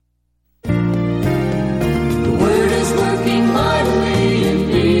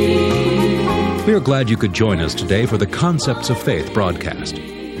We are glad you could join us today for the Concepts of Faith broadcast.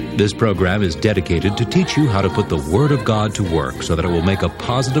 This program is dedicated to teach you how to put the Word of God to work so that it will make a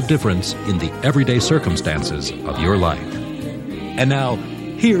positive difference in the everyday circumstances of your life. And now,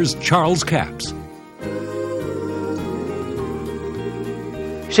 here's Charles Capps.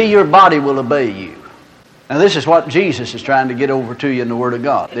 See, your body will obey you. Now, this is what Jesus is trying to get over to you in the Word of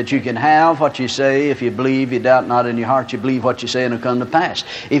God. That you can have what you say. If you believe, you doubt not in your heart, you believe what you say and it'll come to pass.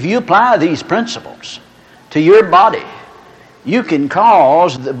 If you apply these principles to your body, you can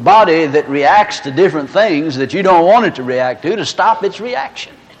cause the body that reacts to different things that you don't want it to react to stop its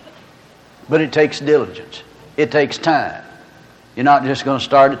reaction. But it takes diligence. It takes time. You're not just going to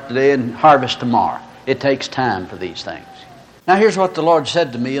start it today and harvest tomorrow. It takes time for these things. Now here's what the Lord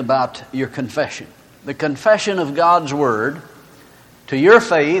said to me about your confession. The confession of God's Word to your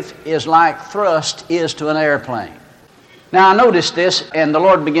faith is like thrust is to an airplane. Now I noticed this, and the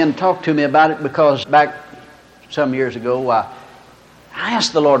Lord began to talk to me about it because back some years ago, I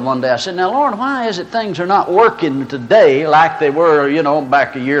asked the Lord one day, I said, now Lord, why is it things are not working today like they were,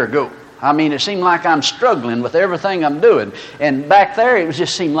 back a year ago? I mean, it seemed like I'm struggling with everything I'm doing. And back there, it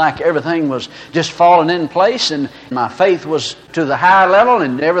just seemed like everything was just falling in place, and my faith was to the high level,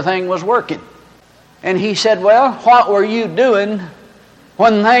 and everything was working. And he said, well, what were you doing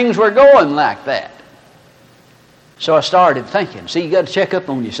when things were going like that? So I started thinking. See, you got to check up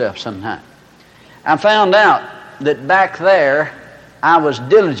on yourself sometime. I found out that back there, I was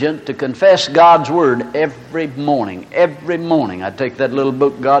diligent to confess God's Word every morning. Every morning I'd take that little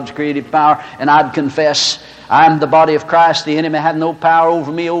book, God's Creative Power, and I'd confess, I am the body of Christ, the enemy hath no power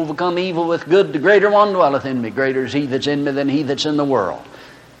over me, overcome evil with good, the greater one dwelleth in me, greater is he that's in me than he that's in the world.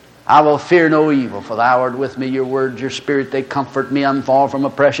 I will fear no evil, for thou art with me, your words, your spirit, they comfort me, I'm far from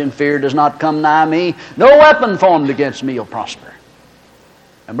oppression, fear does not come nigh me, no weapon formed against me will prosper.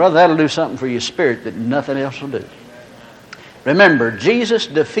 And brother, that'll do something for your spirit that nothing else will do. Remember, Jesus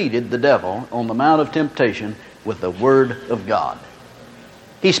defeated the devil on the Mount of Temptation with the Word of God.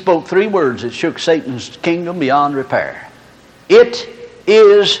 He spoke 3 words that shook Satan's kingdom beyond repair. It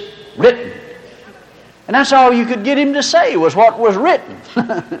is written. And that's all you could get him to say was what was written.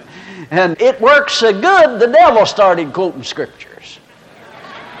 And it works so good, the devil started quoting scriptures.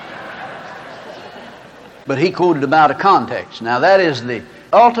 But he quoted them out of context. Now that is the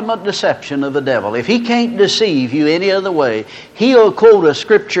ultimate deception of the devil. If he can't deceive you any other way, he'll quote a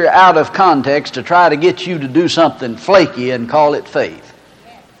scripture out of context to try to get you to do something flaky and call it faith.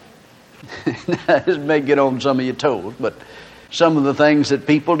 This may get on some of your toes, but some of the things that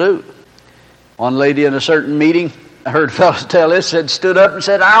people do. One lady in a certain meeting, I heard fellows tell this, stood up and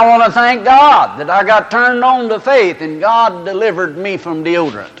said, I want to thank God that I got turned on to faith and God delivered me from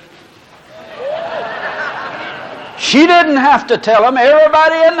deodorant. She didn't have to tell them.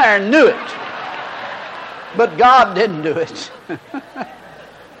 Everybody in there knew it. But God didn't do it.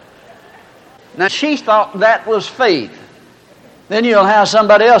 Now, she thought that was faith. Then you'll have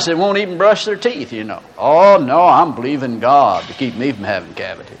somebody else that won't even brush their teeth, Oh, no, I'm believing God to keep me from having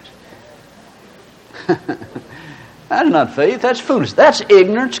cavities. That's not faith. That's foolish. That's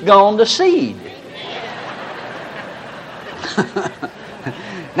ignorance gone to seed.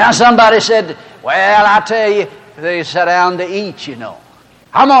 Now, somebody said, well, I tell you, they sat down to eat,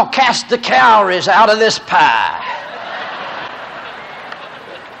 I'm going to cast the calories out of this pie.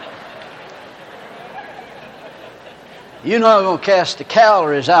 You're not going to cast the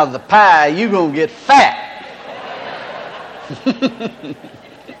calories out of the pie. You're going to get fat.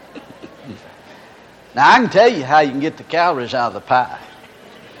 Now, I can tell you how you can get the calories out of the pie.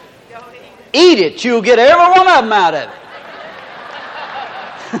 Eat it. You'll get every one of them out of it.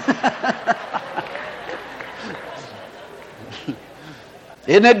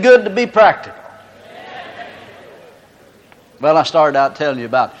 Isn't it good to be practical? Well, I started out telling you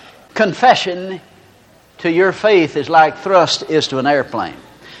about confession to your faith is like thrust is to an airplane.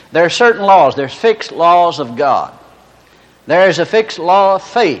 There are certain laws. There's fixed laws of God. There is a fixed law of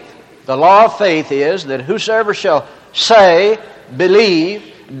faith. The law of faith is that whosoever shall say,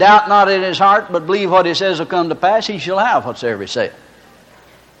 believe, doubt not in his heart, but believe what he says will come to pass, he shall have whatsoever he saith.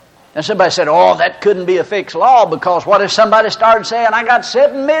 And somebody said, oh, that couldn't be a fixed law because what if somebody started saying, I got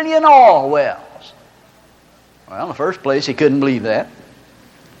 7 million oil wells? Well, in the first place, he couldn't believe that.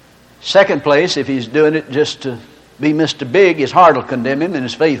 Second place, if he's doing it just to be Mr. Big, his heart will condemn him and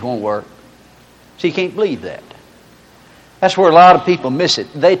his faith won't work. So he can't believe that. That's where a lot of people miss it.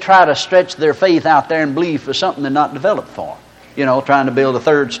 They try to stretch their faith out there and believe for something they're not developed for. Trying to build a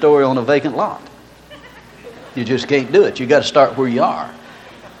 3rd story on a vacant lot. You just can't do it. You got to start where you are.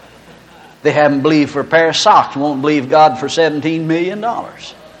 They haven't believed for a pair of socks, won't believe God for $17 million.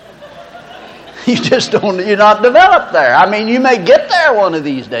 You just don't, you're not developed there. I mean, you may get there one of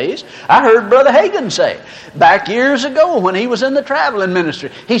these days. I heard Brother Hagin say, back years ago when he was in the traveling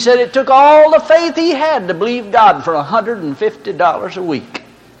ministry, he said it took all the faith he had to believe God for $150 a week.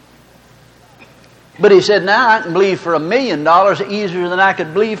 But he said, now I can believe for $1 million easier than I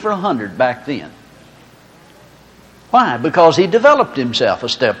could believe for 100 back then. Why? Because he developed himself a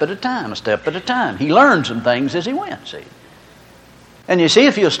step at a time, a step at a time. He learned some things as he went, see. And you see,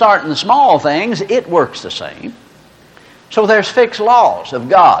 if you start in the small things, it works the same. So there's fixed laws of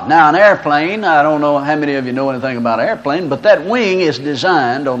God. Now, an airplane, I don't know how many of you know anything about an airplane, but that wing is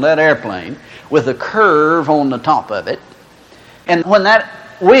designed on that airplane with a curve on the top of it. And when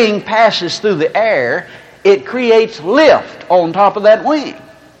that wing passes through the air, it creates lift on top of that wing.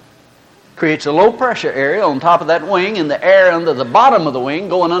 Creates a low pressure area on top of that wing, and the air under the bottom of the wing,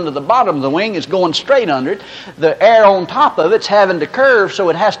 going under the bottom of the wing, is going straight under it. The air on top of it's having to curve, so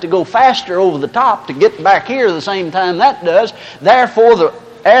it has to go faster over the top to get back here the same time that does. Therefore, the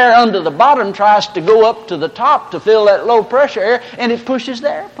air under the bottom tries to go up to the top to fill that low pressure air, and it pushes the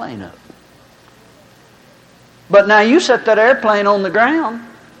airplane up. But now you set that airplane on the ground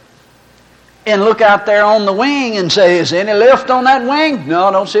and look out there on the wing and say, is any lift on that wing? No,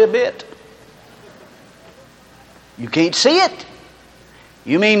 I don't see a bit. You can't see it.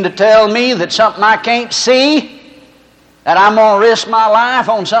 You mean to tell me that something I can't see, that I'm going to risk my life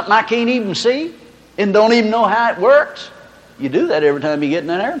on something I can't even see and don't even know how it works? You do that every time you get in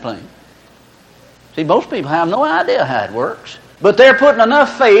an airplane. See, most people have no idea how it works. But they're putting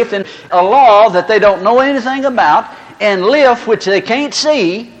enough faith in a law that they don't know anything about and lift, which they can't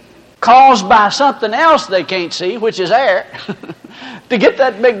see, caused by something else they can't see, which is air, to get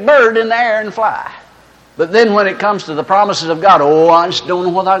that big bird in the air and fly. But then when it comes to the promises of God, I just don't know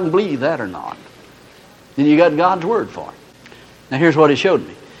whether I can believe that or not. Then you got God's Word for it. Now here's what He showed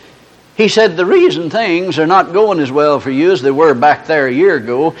me. He said the reason things are not going as well for you as they were back there a year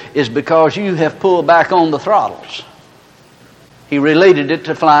ago is because you have pulled back on the throttles. He related it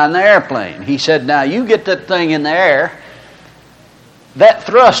to flying the airplane. He said, now you get that thing in the air, that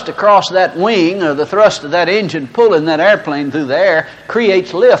thrust across that wing, or the thrust of that engine pulling that airplane through the air,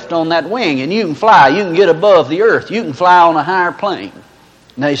 creates lift on that wing, and you can fly. You can get above the earth. You can fly on a higher plane.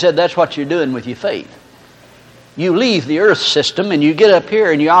 Now he said that's what you're doing with your faith. You leave the earth system and you get up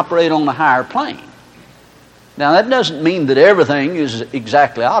here and you operate on a higher plane. Now that doesn't mean that everything is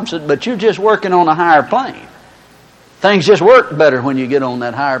exactly opposite, but you're just working on a higher plane. Things just work better when you get on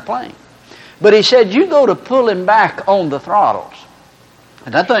that higher plane. But he said you go to pulling back on the throttles,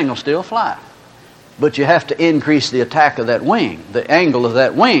 and that thing will still fly. But you have to increase the attack of that wing, the angle of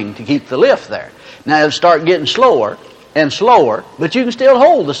that wing, to keep the lift there. Now it'll start getting slower and slower, but you can still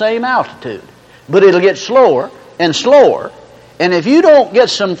hold the same altitude. But it'll get slower and slower. And if you don't get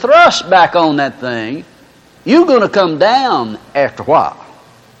some thrust back on that thing, you're going to come down after a while.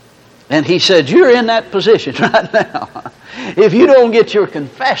 And he said, you're in that position right now. If you don't get your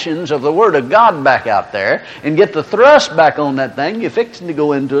confessions of the Word of God back out there and get the thrust back on that thing, you're fixing to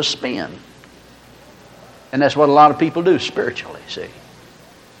go into a spin. And that's what a lot of people do spiritually, see.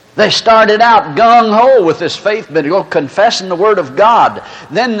 They started out gung-ho with this faith, but confessing the Word of God.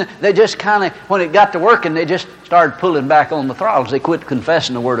 Then they just kind of, when it got to working, they just started pulling back on the throttles. They quit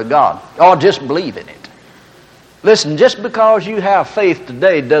confessing the Word of God. Or just believe in it. Listen, just because you have faith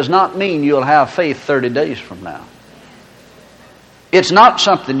today does not mean you'll have faith 30 days from now. It's not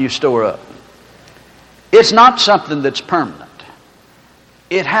something you store up. It's not something that's permanent.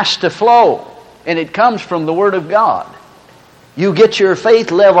 It has to flow, and it comes from the Word of God. You get your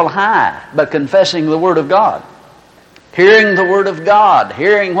faith level high by confessing the Word of God, hearing the Word of God,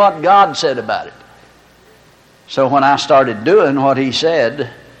 hearing what God said about it. So when I started doing what He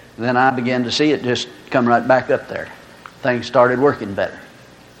said, then I began to see it just come right back up there. Things started working better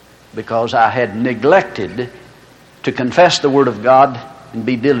because I had neglected to confess the Word of God and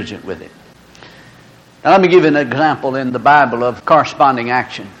be diligent with it. Now let me give you an example in the Bible of corresponding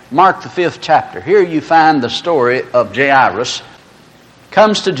action. Mark the 5th chapter. Here you find the story of Jairus.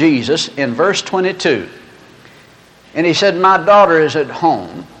 Comes to Jesus in verse 22. And he said, my daughter is at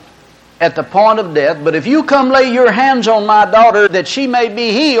home at the point of death, but if you come lay your hands on my daughter that she may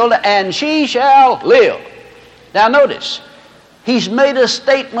be healed, and she shall live. Now notice, he's made a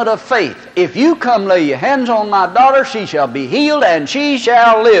statement of faith. If you come lay your hands on my daughter, she shall be healed and she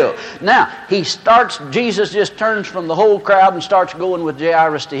shall live. Now, Jesus just turns from the whole crowd and starts going with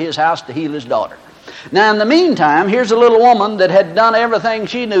Jairus to his house to heal his daughter. Now, in the meantime, here's a little woman that had done everything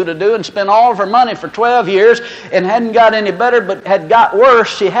she knew to do and spent all of her money for 12 years and hadn't got any better but had got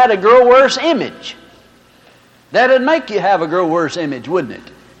worse. She had a grow worse image. That'd make you have a grow worse image, wouldn't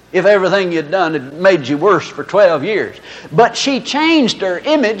it? if everything you'd done had made you worse for 12 years. But she changed her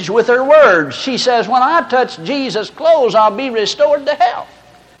image with her words. She says, when I touch Jesus' clothes, I'll be restored to health.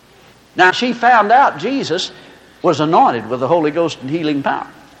 Now, she found out Jesus was anointed with the Holy Ghost and healing power.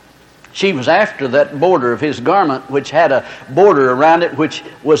 She was after that border of his garment, which had a border around it, which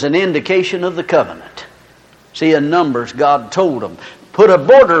was an indication of the covenant. See, in Numbers, God told them, put a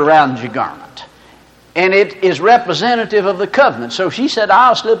border around your garment. And it is representative of the covenant. So she said,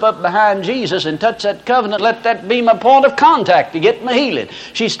 I'll slip up behind Jesus and touch that covenant. Let that be my point of contact to get my healing.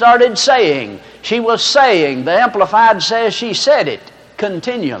 She started saying. She was saying. The Amplified says she said it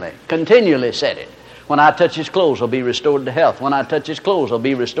continually. Continually said it. When I touch his clothes, I'll be restored to health. When I touch his clothes, I'll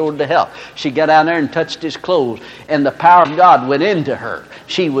be restored to health. She got down there and touched his clothes. And the power of God went into her.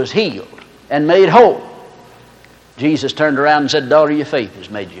 She was healed and made whole. Jesus turned around and said, daughter, your faith has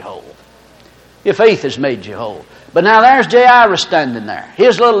made you whole. Your faith has made you whole. But now there's Jairus standing there.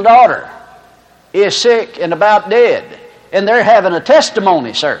 His little daughter is sick and about dead. And they're having a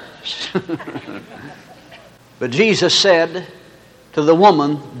testimony service. But Jesus said to the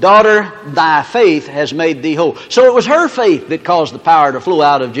woman, daughter, thy faith has made thee whole. So it was her faith that caused the power to flow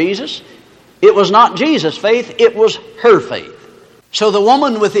out of Jesus. It was not Jesus' faith, it was her faith. So the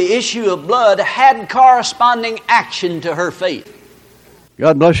woman with the issue of blood had corresponding action to her faith.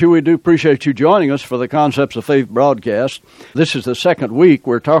 God bless you. We do appreciate you joining us for the Concepts of Faith broadcast. This is the second week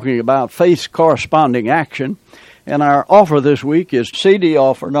we're talking about faith's corresponding action. And our offer this week is CD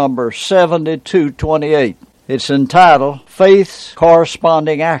offer number 7228. It's entitled Faith's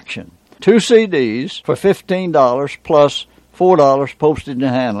Corresponding Action. 2 CDs for $15 plus $4 postage and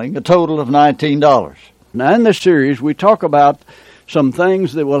handling, a total of $19. Now in this series we talk about some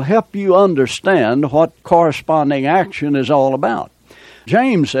things that will help you understand what corresponding action is all about.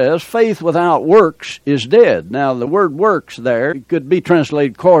 James says, faith without works is dead. Now, the word works there could be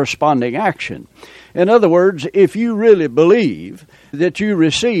translated corresponding action. In other words, if you really believe that you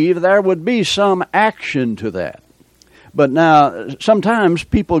receive, there would be some action to that. But now, sometimes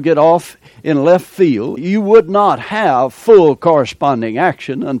people get off in left field. You would not have full corresponding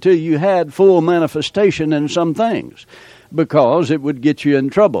action until you had full manifestation in some things, because it would get you in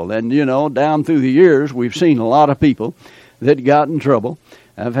trouble. And, you know, down through the years, we've seen a lot of people that got in trouble.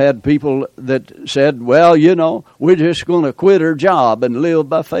 I've had people that said, well, you know, we're just going to quit our job and live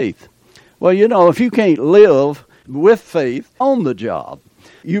by faith. Well, you know, if you can't live with faith on the job,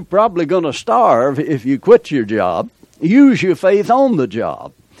 you're probably going to starve if you quit your job. Use your faith on the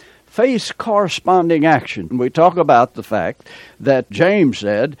job. Faith's corresponding action. We talk about the fact that James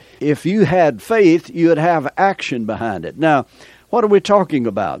said, if you had faith, you'd have action behind it. Now, what are we talking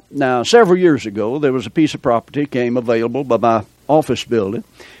about? Now, several years ago, there was a piece of property came available by my office building,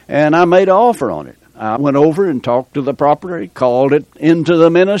 and I made an offer on it. I went over and talked to the property, called it into the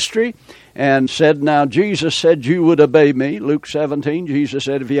ministry, and said, now, Jesus said you would obey me. Luke 17, Jesus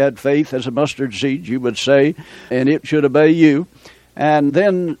said if you had faith as a mustard seed, you would say, and it should obey you. And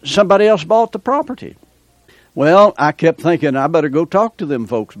then somebody else bought the property. Well, I kept thinking I better go talk to them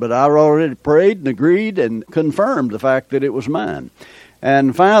folks, but I already prayed and agreed and confirmed the fact that it was mine.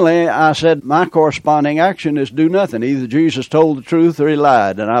 And finally, I said, my corresponding action is do nothing. Either Jesus told the truth or he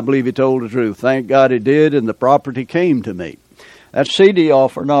lied, and I believe he told the truth. Thank God he did, and the property came to me. That's CD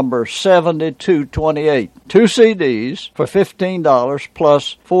offer number 7228. 2 CDs for $15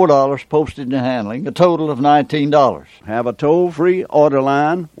 plus $4 postage and handling, a total of $19. Have a toll-free order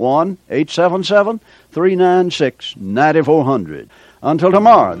line, 1-877-396-9400. Until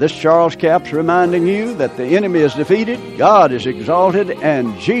tomorrow, this Charles Capps reminding you that the enemy is defeated, God is exalted,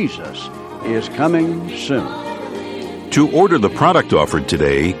 and Jesus is coming soon. To order the product offered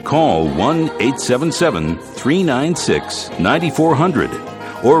today, call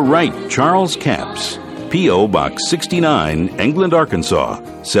 1-877-396-9400 or write Charles Capps, P.O. Box 69, England, Arkansas,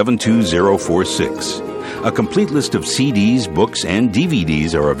 72046. A complete list of CDs, books, and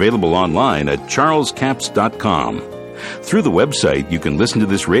DVDs are available online at charlescapps.com. Through the website, you can listen to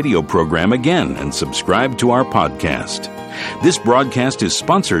this radio program again and subscribe to our podcast. This broadcast is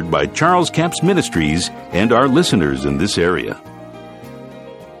sponsored by Charles Capps Ministries and our listeners in this area.